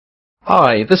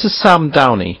Hi, this is Sam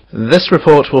Downie. This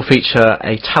report will feature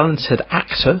a talented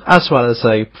actor as well as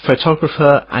a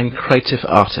photographer and creative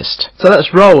artist. So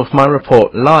let's roll with my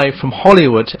report live from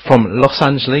Hollywood, from Los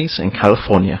Angeles in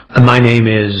California. My name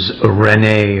is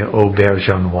Rene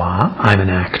Auberjonois. I'm an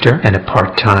actor and a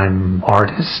part-time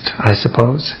artist, I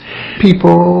suppose.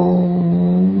 People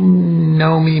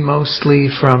know me mostly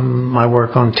from my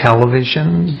work on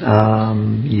television.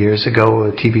 Years ago,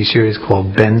 a TV series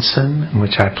called Benson, in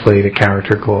which I played a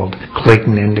character called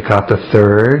Clayton Endicott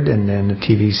III, and then the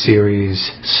TV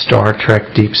series Star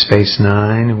Trek Deep Space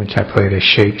Nine, in which I played a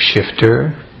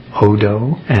shapeshifter,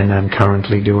 Odo, and I'm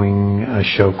currently doing a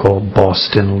show called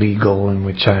Boston Legal, in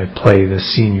which I play the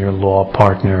senior law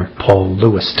partner, Paul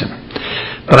Lewiston.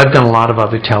 But I've done a lot of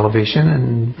other television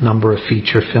and a number of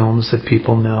feature films that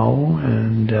people know,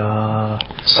 and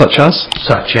such as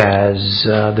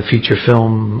the feature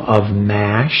film of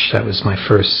MASH. That was my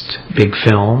first big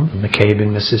film, McCabe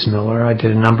and Mrs. Miller. I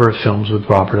did a number of films with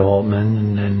Robert Altman,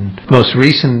 and then most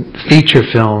recent feature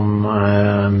film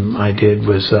I did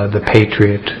was The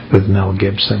Patriot with Mel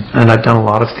Gibson. And I've done a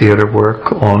lot of theater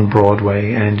work on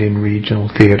Broadway and in regional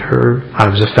theater. I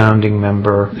was a founding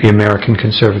member of the American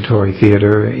Conservatory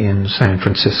Theater in San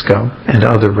Francisco and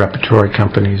other repertory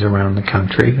companies around the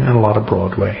country, and a lot of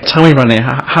Broadway. Tell me, Rene,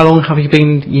 how long have you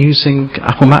been using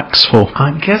Apple Macs for?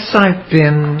 I guess I've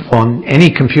been on any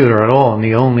computer at all, and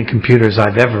the only computers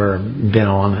I've ever been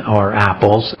on are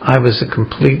Apples. I was a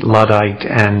complete Luddite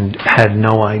and had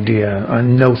no idea,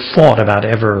 no thought about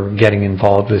ever getting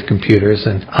involved with computers,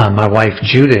 and my wife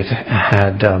Judith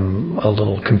had a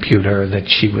little computer that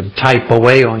she would type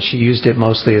away on. She used it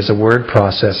mostly as a word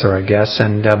processor, I guess.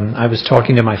 And I was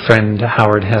talking to my friend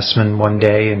Howard Hessman one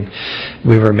day, and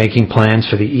we were making plans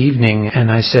for the evening, and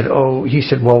I said, he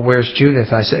said, well, where's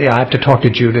Judith? I said, yeah, I have to talk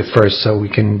to Judith first so we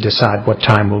can decide what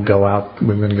time we'll go out.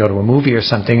 We're going to go to a movie or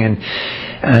something. And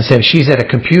I said, she's at a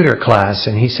computer class.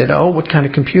 And he said, what kind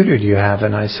of computer do you have?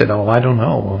 And I said, I don't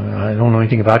know. I don't know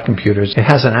anything about computers. It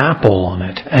has an Apple on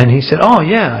it. And he said,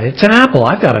 yeah, it's an Apple.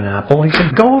 I've got an Apple. He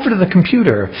said, go over to the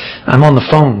computer. I'm on the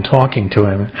phone talking to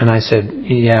him. And I said,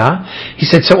 yeah. He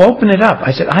said, so open it up.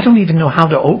 I said, I don't even know how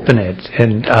to open it.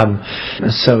 And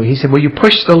so he said, well, you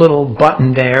push the little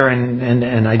button there,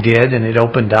 and I did, and it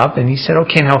opened up. And he said,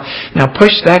 okay, now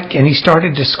push that. And he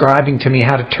started describing to me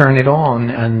how to turn it on.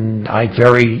 And I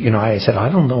said,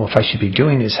 I don't know if I should be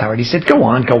doing this, Howard. He said, go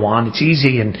on, it's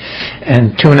easy. And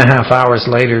 2.5 hours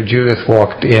later, Judith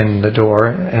walked in the door,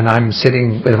 and I'm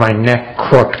sitting with my neck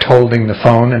crooked holding the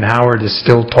phone, and Howard is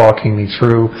still talking me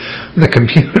through the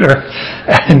computer.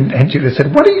 And Judith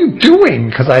said, what are you doing?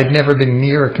 Because I had never been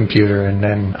near a computer. And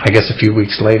then I guess a few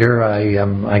weeks later,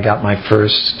 I got my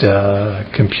first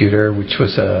computer, which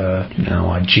was a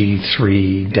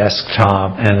G3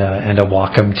 desktop and a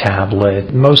Wacom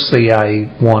tablet. Mostly I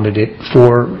wanted it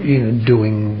for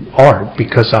doing art,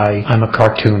 because I'm a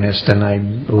cartoonist and I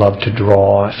love to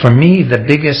draw. For me,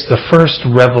 the first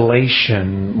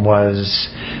revelation was,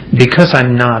 because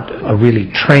I'm not a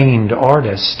really trained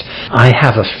artist, I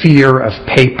have a fear of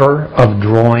paper, of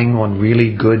drawing on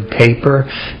really good paper,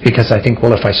 because I think,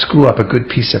 well, if I screw up a good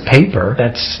piece of paper,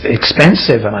 that's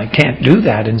expensive and I can't do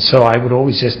that. And so I would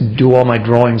always just do all my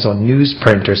drawings on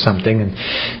newsprint or something,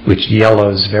 which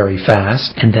yellows very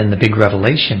fast. And then the big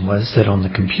revelation was that on the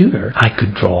computer I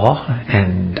could draw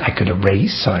and I could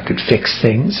erase, so I could fix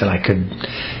things, and I could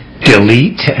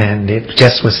delete, and it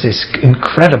just was this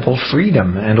incredible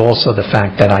freedom. And also the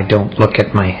fact that I don't look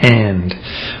at my hand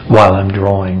while I'm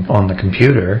drawing on the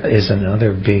computer is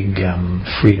another big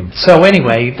freedom. So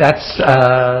anyway, that's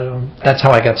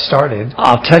how I got started.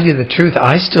 I'll tell you the truth,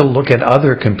 I still look at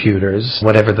other computers,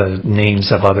 whatever the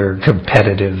names of other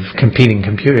competing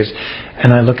computers,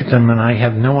 and I look at them and I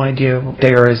have no idea.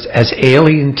 They are as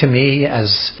alien to me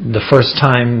as the first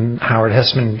time Howard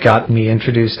Hessman got me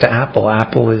introduced to Apple.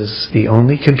 Apple is the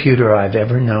only computer I've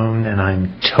ever known, and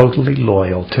I'm totally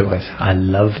loyal to it. I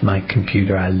love my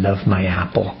computer. I love my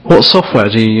Apple. What software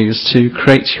do you use to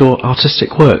create your artistic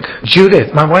work?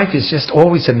 Judith, my wife, is just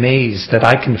always amazed that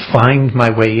I can find my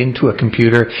way into a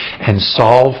computer and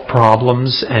solve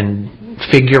problems and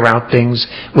figure out things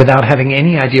without having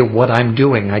any idea what I'm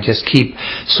doing. I just keep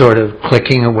sort of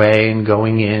clicking away and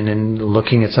going in and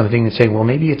looking at something and saying, well,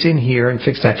 maybe it's in here, and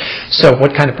fix that. So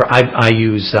what kind of... I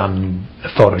use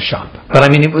Photoshop. But I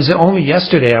mean, it was only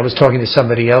yesterday I was talking to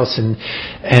somebody else,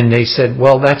 and they said,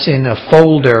 well, that's in a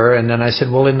folder. And then I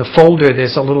said, well, in the folder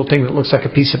there's a little thing that looks like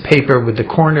a piece of paper with the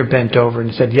corner bent over,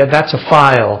 and said, yeah, that's a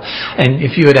file. And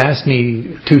if you had asked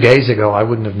me 2 days ago, I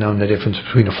wouldn't have known the difference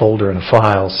between a folder and a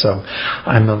file. So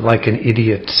I'm like an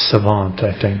idiot savant,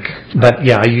 I think. But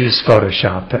yeah, I use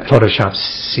Photoshop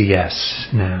CS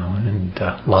now, and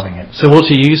loving it. So what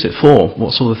do you use it for?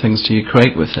 What sort of things do you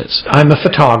create with it? I'm a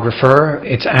photographer.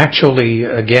 It's actually,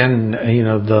 again,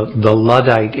 the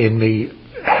Luddite in me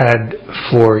had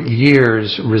for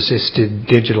years resisted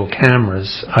digital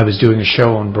cameras. I was doing a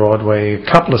show on Broadway a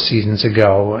couple of seasons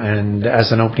ago, and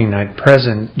as an opening night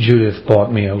present, Judith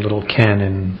bought me a little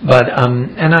Canon. But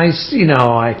and I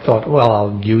thought, well,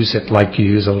 I'll use it like you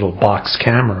use a little box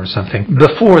camera or something.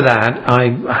 Before that,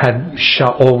 I had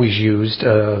always used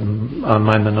on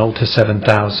my Minolta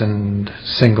 7000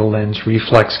 single lens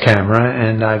reflex camera,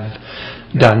 and I've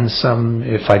done some,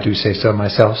 if I do say so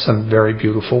myself, some very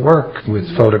beautiful work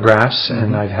with photographs,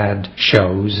 and I've had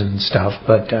shows and stuff,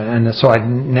 but and so I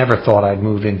never thought I'd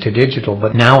move into digital,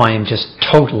 but now I am just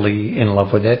totally in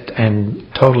love with it, and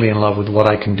totally in love with what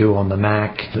I can do on the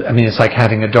Mac. I mean, it's like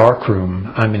having a dark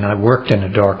room. I mean, I worked in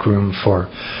a dark room for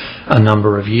a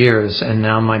number of years, and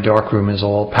now my darkroom is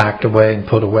all packed away and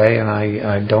put away, and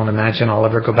I don't imagine I'll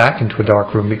ever go back into a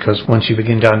darkroom, because once you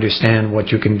begin to understand what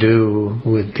you can do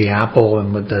with the Apple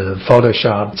and with the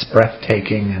Photoshop, it's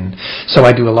breathtaking. And so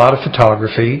I do a lot of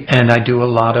photography, and I do a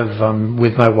lot of,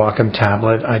 with my Wacom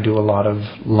tablet, I do a lot of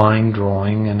line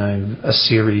drawing, and I've a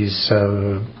series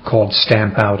called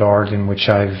Stamp Out Art, in which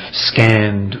I've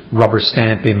scanned rubber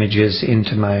stamp images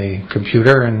into my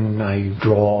computer, and I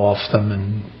draw off them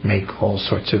and make all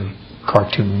sorts of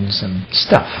cartoons and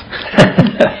stuff.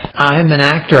 I'm an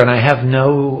actor, and I have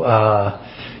no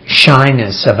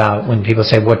shyness about when people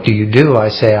say, what do you do? I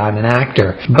say, I'm an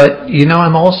actor. But,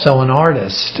 I'm also an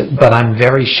artist, but I'm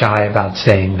very shy about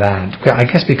saying that. I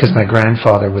guess because my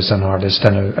grandfather was an artist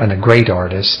and a great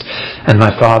artist, and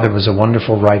my father was a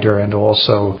wonderful writer and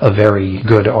also a very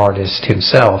good artist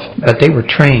himself. But they were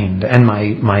trained, and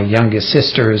my youngest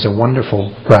sister is a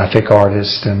wonderful graphic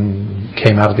artist and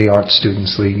came out of the Art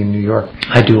Students League in New York.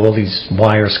 I do all these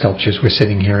wire sculptures. We're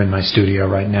sitting here in my studio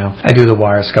right now. I do the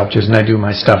wire sculptures, and I do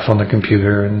my stuff on the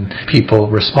computer, and people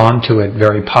respond to it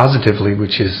very positively,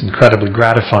 which is incredibly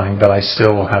gratifying, but I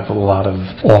still have a lot of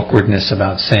awkwardness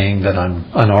about saying that I'm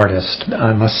an artist.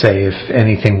 I must say, if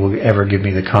anything will ever give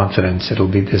me the confidence,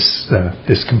 it'll be this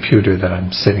computer that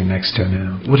I'm sitting next to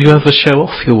now. Would you ever show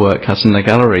off your work as in a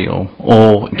gallery,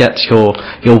 or get your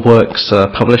works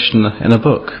published in a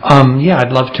book? Yeah,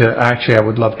 I'd love to. Actually, I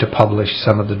would love to publish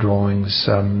some of the drawings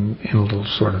in a little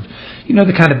sort of,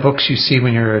 the kind of books you see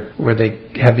where they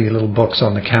have these little books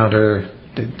on the counter.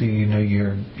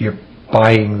 You're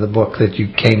buying the book that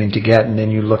you came in to get, and then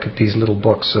you look at these little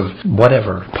books of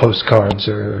whatever, postcards,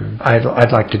 or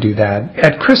I'd like to do that.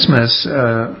 At Christmas,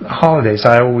 holidays,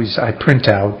 I print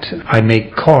out, I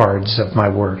make cards of my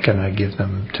work, and I give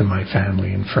them to my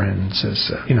family and friends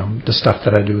as, the stuff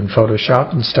that I do in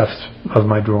Photoshop and stuff of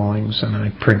my drawings, and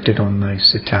I print it on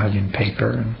nice Italian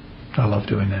paper, and I love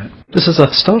doing that. This is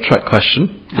a Star Trek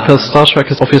question, because Star Trek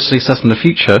is obviously set in the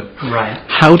future. Right.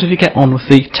 How did you get on with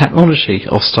the technology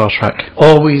of Star Trek?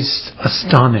 Always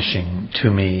astonishing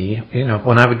to me.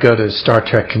 When I would go to Star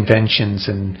Trek conventions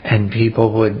and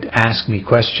people would ask me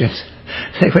questions,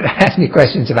 they would ask me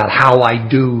questions about how I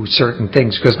do certain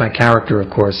things, because my character, of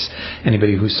course,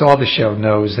 anybody who saw the show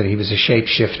knows that he was a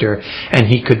shapeshifter, and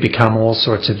he could become all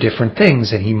sorts of different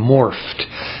things, and he morphed.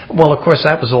 Well, of course,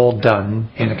 that was all done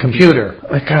in a computer.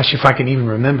 Gosh, if I can even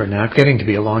remember now, it's getting to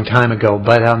be a long time ago,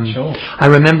 but Sure. I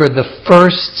remember the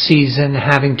first season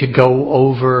having to go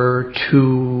over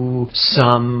to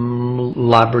some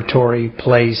laboratory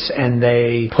place, and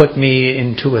they put me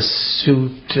into a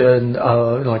suit,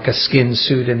 like a skin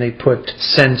suit, and they put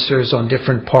sensors on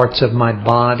different parts of my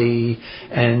body,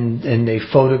 and they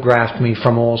photographed me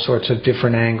from all sorts of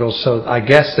different angles. So I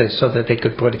guess so that they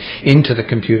could put into the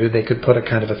computer, they could put a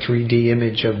kind of a 3D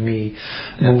image of me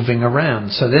moving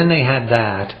around. So then they had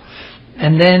that.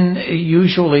 And then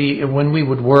usually when we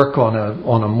would work on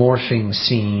a morphing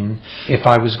scene, if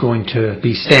I was going to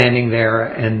be standing there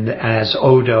and as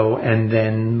Odo and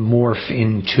then morph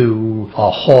into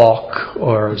a hawk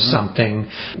or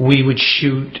something, we would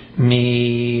shoot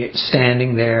me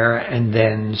standing there and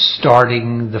then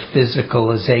starting the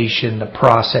physicalization, the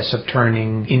process of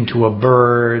turning into a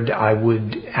bird. I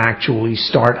would actually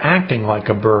start acting like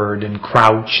a bird and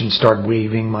crouch and start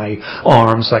waving my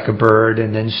arms like a bird,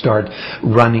 and then start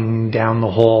running down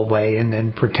the hallway and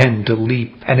then pretend to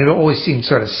leap. And it always seemed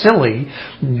sort of silly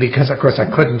because, of course,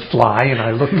 I couldn't fly and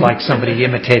I looked like somebody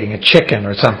imitating a chicken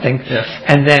or something. Yes.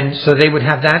 And then, so they would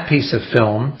have that piece of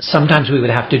film. Sometimes we would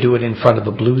have to do it in front of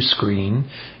a blue screen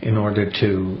in order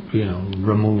to,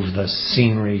 remove the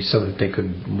scenery so that they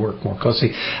could work more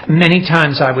closely. Many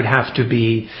times I would have to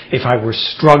be, if I were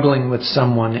struggling with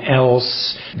someone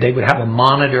else, they would have a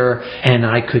monitor and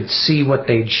I could see what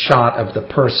they'd shot of the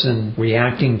person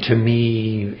reacting to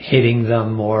me, hitting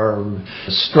them or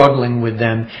struggling with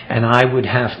them, and I would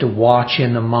have to watch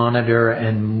in the monitor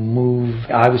and move.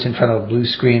 I was in front of a blue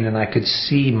screen and I could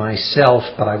see myself,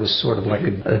 but I was sort of like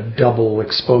a double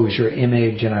exposure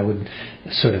image, and I would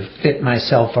sort of fit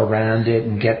myself around it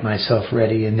and get myself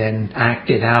ready and then act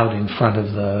it out in front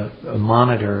of the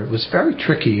monitor. It was very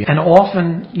tricky and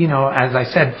often, as I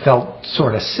said, felt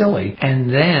sort of silly.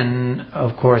 And then,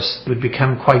 of course, it would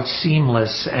become quite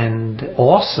seamless and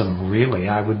awesome, really.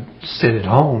 I would sit at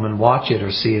home and watch it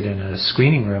or see it in a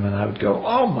screening room and I would go,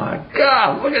 oh my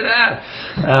God, look at that.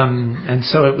 And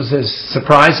so it was as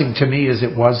surprising to me as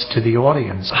it was to the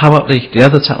audience. How about the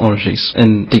other technologies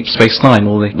in Deep Space Nine,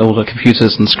 all the computers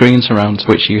and screens around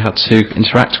which you had to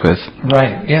interact with?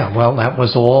 Right, yeah, well, that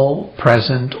was all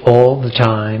present all the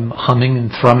time, humming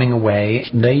and thrumming away.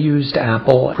 They used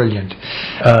Apple, brilliant,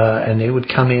 and they would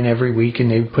come in every week and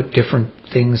they would put different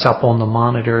things up on the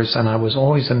monitors, and I was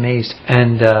always amazed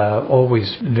and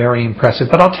always very impressive.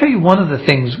 But I'll tell you one of the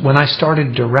things, when I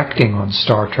started directing on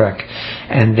Star Trek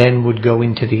and then would go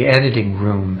into the editing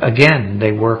room, again,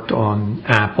 they worked on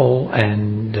Apple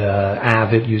and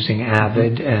Avid, using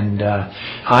Avid, and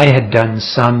I had done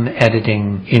some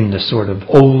editing in the sort of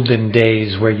olden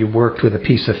days where you worked with a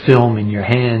piece of film in your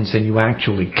hands and you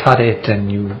actually cut it and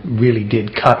you really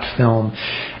did cut film.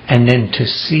 And then to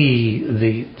see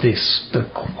the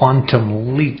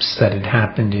quantum leaps that had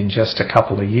happened in just a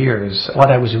couple of years, what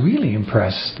I was really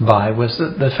impressed by was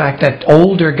the fact that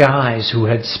older guys who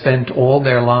had spent all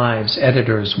their lives,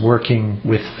 editors, working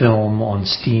with film on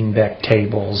Steenbeck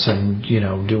tables and,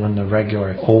 doing the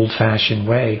regular old-fashioned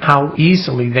way, how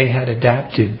easily they had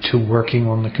adapted to working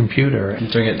on the computer. And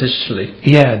doing it digitally.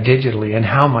 Yeah, digitally, and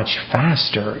how much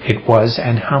faster it was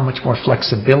and how much more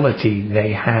flexibility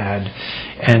they had.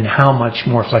 And how much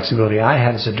more flexibility I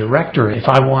had as a director. If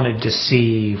I wanted to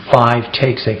see 5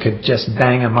 takes, I could just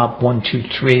bang them up 1, 2,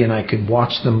 3, and I could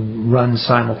watch them run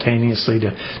simultaneously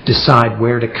to decide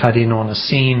where to cut in on a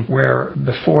scene, where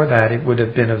before that it would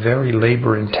have been a very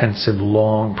labor-intensive,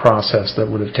 long process that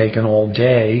would have taken all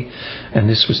day, and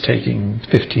this was taking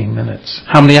 15 minutes.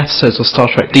 How many episodes of Star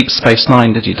Trek Deep Space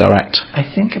Nine did you direct? I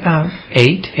think about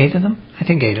 8 of them. I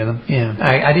think 8 of them, yeah.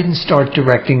 I didn't start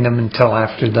directing them until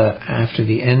after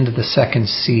the end of the second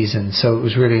season, so it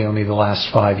was really only the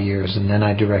last 5 years, and then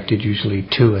I directed usually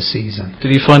 2 a season.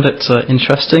 Did you find it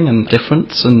interesting and different,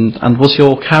 and was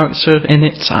your character in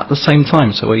it at the same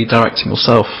time? So were you directing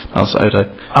yourself as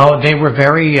Odo? Oh, they were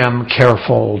very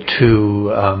careful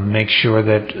to make sure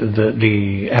that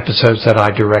the episodes that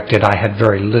I directed, I had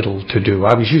very little to do.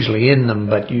 I was usually in them,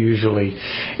 but usually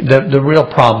the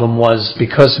real problem was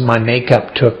because my makeup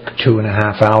took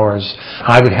 2.5 hours,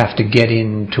 I would have to get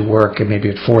in to work maybe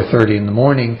at 4:30 in the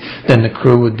morning, then the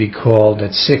crew would be called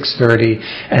at 6:30,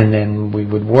 and then we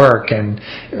would work and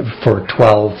for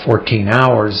 12, 14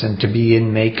 hours, and to be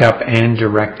in makeup and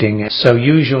directing. So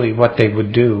usually what they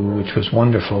would do, which was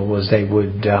wonderful, was they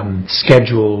would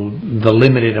schedule the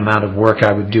limited amount of work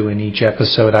I would do in each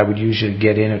episode. I would usually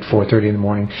get in at 4:30 in the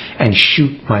morning and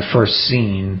shoot my first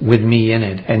scene with me in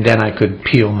it, and then I could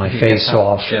peel my face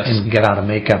off and get out of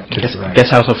makeup to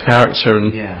get out of character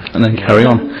and then carry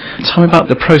on. Tell me about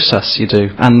the process you do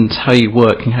and how you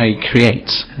work and how you create.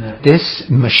 This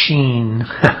machine,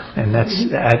 and that's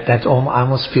I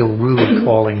almost feel rude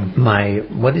calling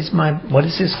what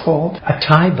is this called? A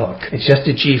tie book. It's just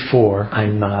a G4.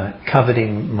 I'm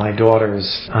coveting my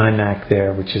daughter's iMac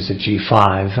there, which is a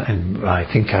G5, and I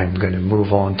think I'm going to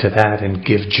move on to that and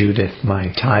give Judith my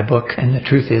tie book. And the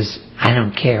truth is, I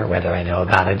don't care whether I know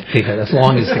about it, because as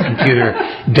long as the computer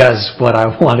does what I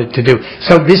want it to do.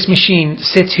 So this machine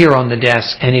sits here on the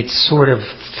desk, and it sort of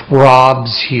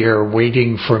throbs here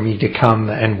waiting for me to come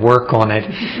and work on it.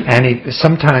 And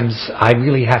sometimes I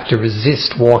really have to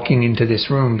resist walking into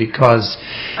this room, because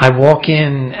I walk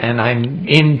in and I'm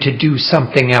in to do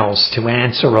something else, to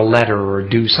answer a letter or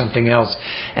do something else,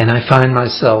 and I find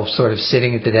myself sort of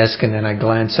sitting at the desk, and then I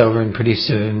glance over, and pretty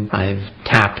soon I've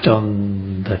tapped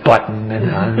on the button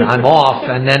and I'm off,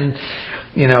 and then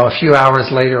You know, a few hours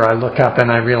later I look up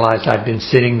and I realize I've been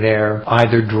sitting there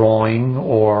either drawing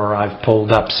or I've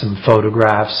pulled up some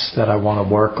photographs that I want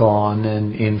to work on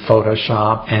and in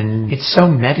Photoshop, and it's so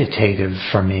meditative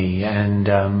for me and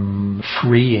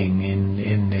freeing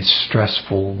in this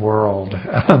stressful world.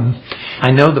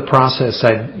 I know the process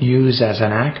I use as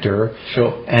an actor,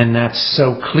 Sure. and that's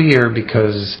so clear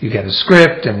because you get a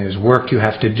script and there's work you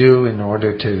have to do in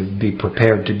order to be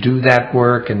prepared to do that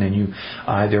work, and then you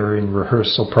either in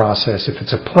rehearsal process if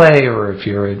it's a play or if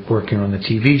you're working on the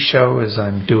TV show, as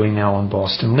I'm doing now on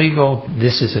Boston Legal.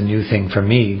 This is a new thing for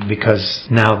me because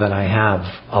now that I have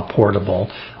a portable,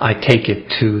 I take it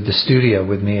to the studio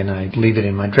with me and I leave it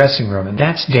in my dressing room, and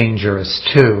that's dangerous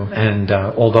too. And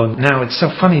although now it's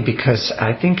so funny because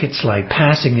I think it's like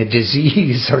passing a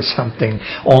disease or something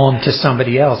on to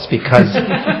somebody else, because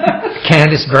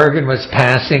Candice Bergen was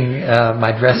passing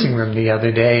my dressing room the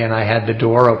other day, and I had the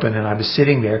door open and I was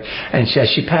sitting there, and as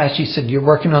she passed, she said, "You're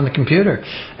working on the computer?"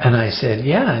 And I said,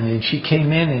 "Yeah." And then she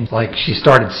came in and like she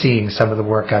started seeing some of the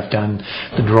work I've done,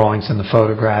 the drawings and the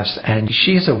photographs, and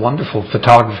she's a wonderful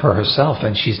photographer herself,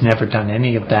 and she's never done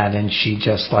any of that, and she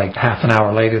just like half an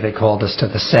hour later they called us to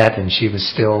the set and she was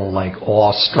still like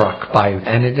awestruck by it.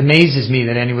 And it amazes me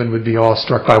that anyone would be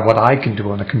awestruck by what I can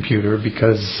do on a computer,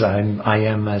 because I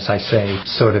am, as I say,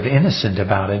 sort of innocent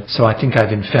about it. So I think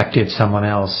I've infected someone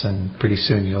else, and pretty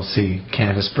soon you'll see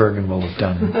Candice Bergen will have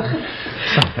done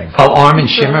something. Oh, Armin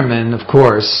Shimmerman, of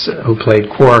course, who played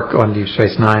Quark on Deep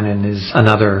Space Nine and is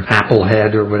another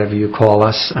Applehead or whatever you call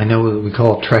us. I know we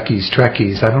call Trekkies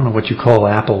Trekkies. I don't know what you call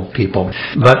Apple people.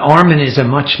 But Armin is a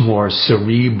much more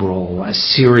cerebral,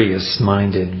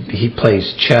 serious-minded. He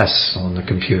plays chess on the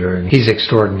computer, and he's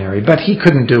extraordinary. But he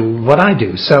couldn't do what I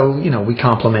do. So, you know, we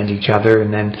complement each other.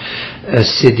 And then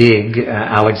Siddig,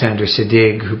 Alexander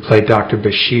Siddig, who played Dr.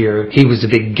 Bashir, he was a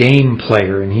big game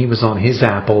player, and he was on his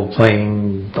Apple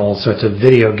playing all sorts of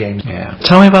video games. Yeah.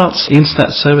 Tell me about the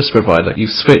internet service provider. You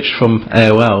switched from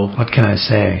AOL. What can I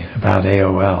say about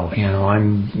AOL? You know,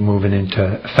 I'm moving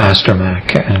into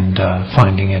Fastermac and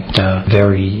finding it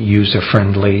very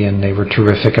user-friendly, and they were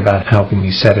terrific about helping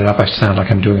me set it up. I sound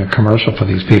like I'm doing a commercial for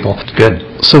these people. It's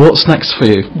good. So what's next for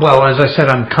you? Well, as I said,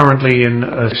 I'm currently in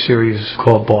a series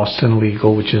called Boston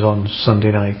Legal, which is on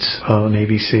Sunday nights on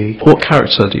ABC. What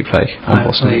character do you play on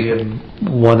Boston Legal? I play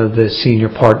one of the senior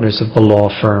partners of the law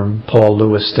firm, Paul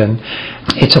Lewiston.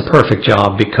 It's a perfect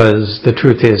job because the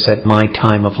truth is, at my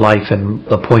time of life and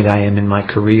the point I am in my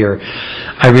career,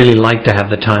 I really like to have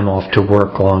the time off to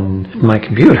work on my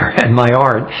computer and my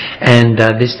art, and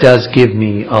this does give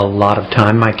me a lot of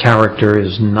time. My character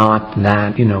is not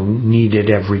that, you know, needed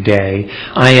every day.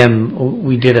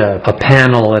 We did a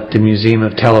panel at the Museum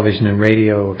of Television and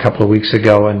Radio a couple of weeks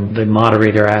ago, and the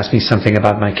moderator asked me something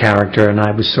about my character, and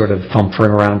I was sort of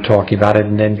fumbling around talking about it,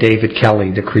 and then David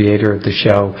Kelly, the creator of the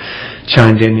show,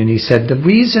 chimed in and he said, "The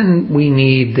reason we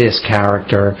need this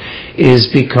character is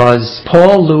because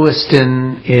Paul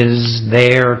Lewiston is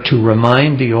there to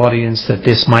remind the audience that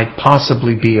this might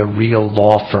possibly be a real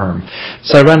law firm."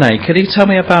 So Rene, could you tell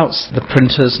me about the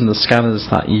printers and the scanners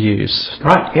that you use?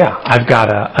 Right, yeah. I've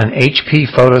got an HP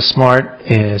PhotoSmart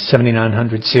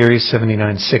 7900 series,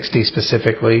 7960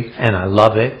 specifically, and I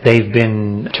love it. They've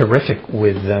been terrific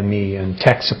with me and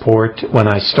tech support when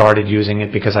I started using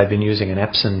it, because I've been using an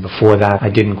Epson before that. I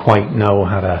didn't quite know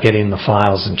how to get in the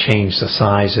files and change the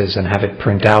sizes and have it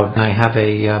print out. And I have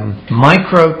a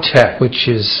Microtech, which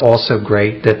is also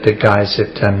great, that the guys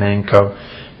at Manco,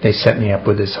 they set me up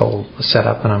with this whole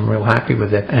setup, and I'm real happy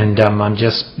with it. And I'm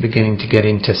just beginning to get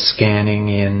into scanning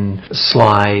in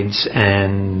slides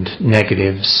and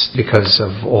negatives because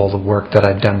of all the work that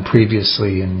I've done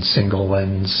previously in single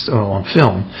lens on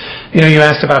film. You know, you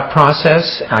asked about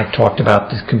process. I talked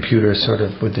about the computer sort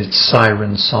of with its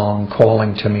siren song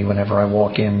calling to me whenever I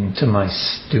walk into my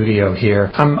studio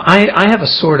here. I have a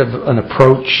sort of an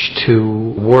approach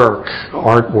to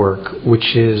artwork,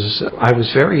 which is, I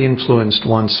was very influenced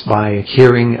once by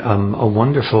hearing a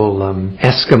wonderful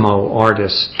Eskimo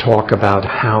artist talk about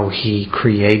how he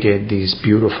created these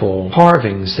beautiful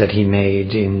carvings that he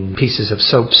made in pieces of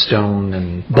soapstone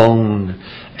and bone.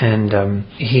 And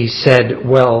he said,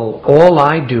 well, all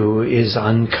I do is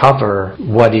uncover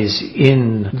what is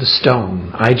in the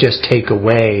stone. I just take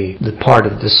away the part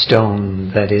of the stone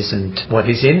that isn't what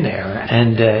is in there.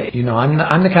 And, you know, I'm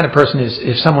the kind of person,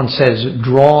 if someone says,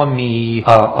 draw me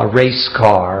a race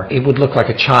car, it would look like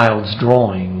a child's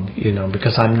drawing, you know,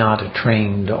 because I'm not a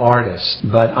trained artist.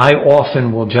 But I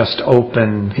often will just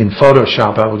open, in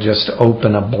Photoshop, I will just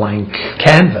open a blank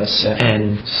canvas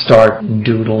and start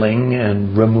doodling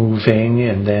and removing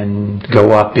and then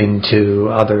go up into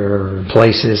other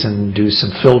places and do some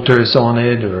filters on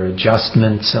it or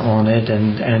adjustments on it,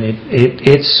 and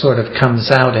it sort of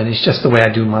comes out, and it's just the way I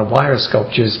do my wire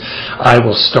sculptures. I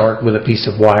will start with a piece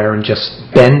of wire and just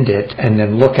bend it and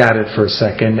then look at it for a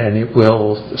second, and it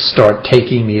will start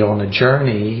taking me on a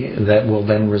journey that will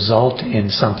then result in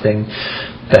something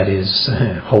that is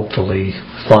hopefully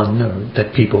fun, or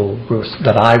that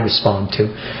I respond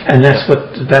to, and that's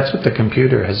what the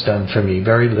computer has done for me.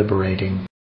 Very liberating.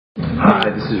 Hi,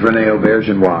 this is Rene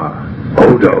Auberjonois,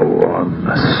 Odo on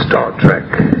Star Trek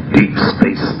Deep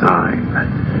Space Nine.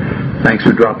 Thanks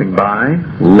for dropping by.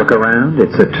 Look around.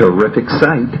 It's a terrific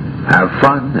sight. Have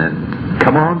fun and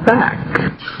come on back.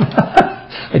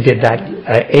 I did that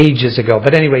ages ago.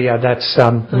 But anyway, yeah, that's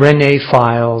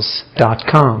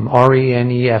renefiles.com,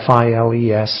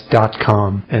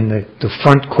 renefiles.com. And the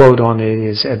front quote on it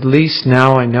is, "At least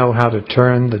now I know how to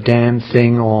turn the damn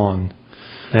thing on."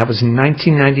 That was in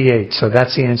 1998, so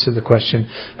that's the answer to the question.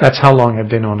 That's how long I've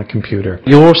been on a computer.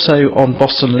 You're also on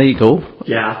Boston Legal.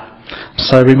 Yeah.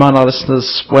 So remind our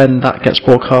listeners when that gets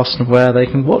broadcast and where they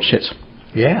can watch it.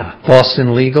 Yeah.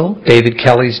 Boston Legal, David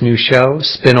Kelly's new show,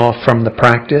 spin-off from The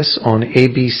Practice, on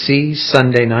ABC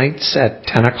Sunday nights at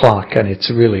 10 o'clock. And it's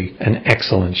really an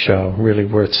excellent show, really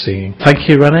worth seeing. Thank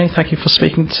you, Rene. Thank you for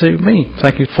speaking to me.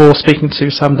 Thank you for speaking to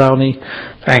Sam Downie.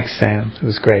 Thanks, Sam. It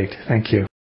was great. Thank you.